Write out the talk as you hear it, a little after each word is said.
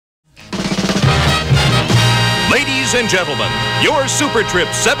Ladies and gentlemen, your Super Trip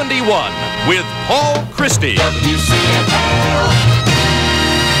 71 with Paul Christy. WCFL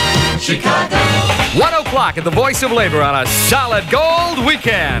Chicago. 1 o'clock at the Voice of Labor on a solid gold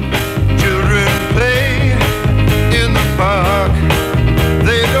weekend. Children play in the park.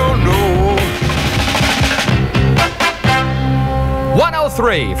 They don't know.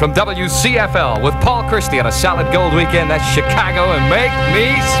 103 from WCFL with Paul Christy on a solid gold weekend. That's Chicago, and make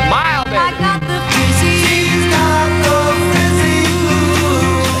me smile, baby. I got the She's got the frizzy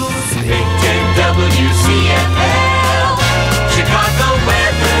blues. Big Ten WCFL Chicago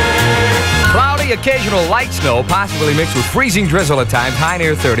weather. Cloudy, occasional light snow, possibly mixed with freezing drizzle at times, high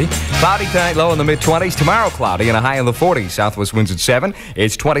near 30. Cloudy tonight, low in the mid-20s. Tomorrow, cloudy and a high in the 40s. Southwest winds at 7.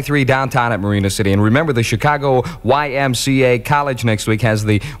 It's 23 downtown at Marina City. And remember, the Chicago YMCA College next week has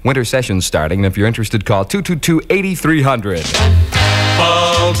the winter session starting. And if you're interested, call 222-8300.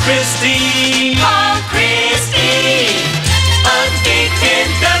 Paul Christy. Paul Christy. On Big Ten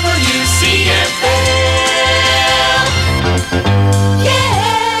WCFL.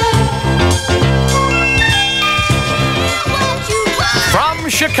 From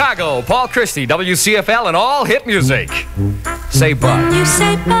Chicago, Paul Christy, WCFL, and all hit music. Say bud. You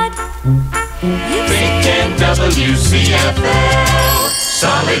say bud. Big Ten WCFL.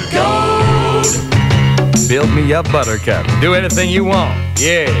 Solid gold. Build me up, buttercup. Do anything you want.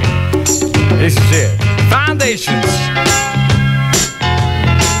 Yeah. This is it. Foundations.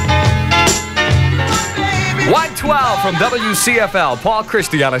 112 from WCFL. Paul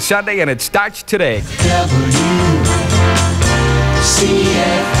Christy on a Sunday, and it starts today.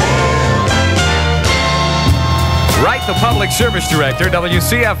 Write the Public Service Director,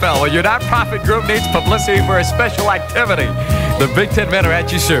 WCFL. When your nonprofit group needs publicity for a special activity, the Big Ten men are at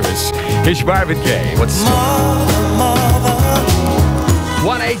your service. Here's Marvin Gaye. What's the story?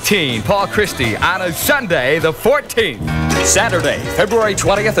 118, Paul Christy on a Sunday, the 14th. Saturday, February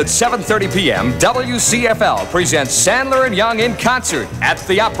 20th at 7:30 p.m., WCFL presents Sandler and Young in concert at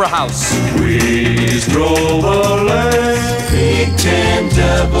the Opera House. We stroll the land. Big Ten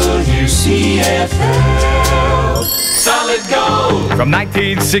WCFL. Solid gold. From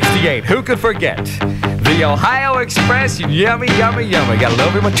 1968, who could forget? The Ohio Express, yummy, yummy, yummy. Got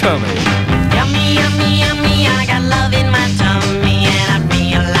love in my tummy. Yummy, yummy, yummy. I got love in my tummy, and I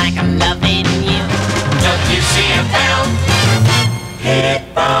feel like I'm loving you. WCFL. Hit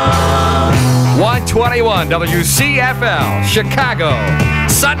bomb. 121 WCFL, Chicago.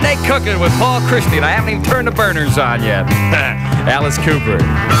 Sunday cooking with Paul Christy, and I haven't even turned the burners on yet. Alice Cooper.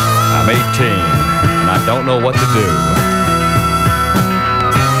 I'm 18, and I don't know what to do.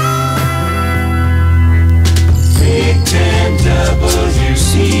 Big Ten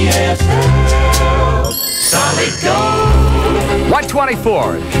WCFL. Solid gold.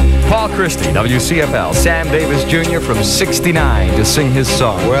 124, Paul Christy, WCFL. Sam Davis Jr. from 69 to sing his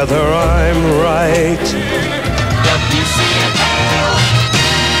song. Whether I'm right. WCFL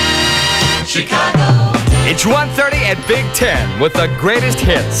Chicago. It's 1:30 at Big Ten with the greatest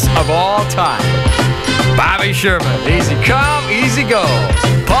hits of all time. Bobby Sherman, easy come, easy go.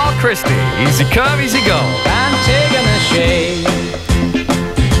 Paul Christy, easy come, easy go. I'm taking a shade.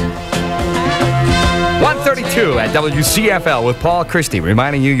 132 at WCFL with Paul Christy,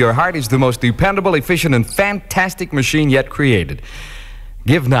 reminding you your heart is the most dependable, efficient, and fantastic machine yet created.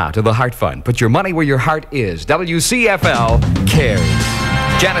 Give now to the Heart Fund. Put your money where your heart is. WCFL cares.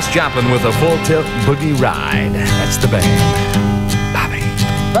 Janis Joplin with a full tilt boogie ride. That's the band. Bobby.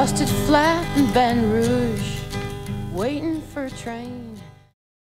 Busted flat in Baton Rouge, waiting for a train.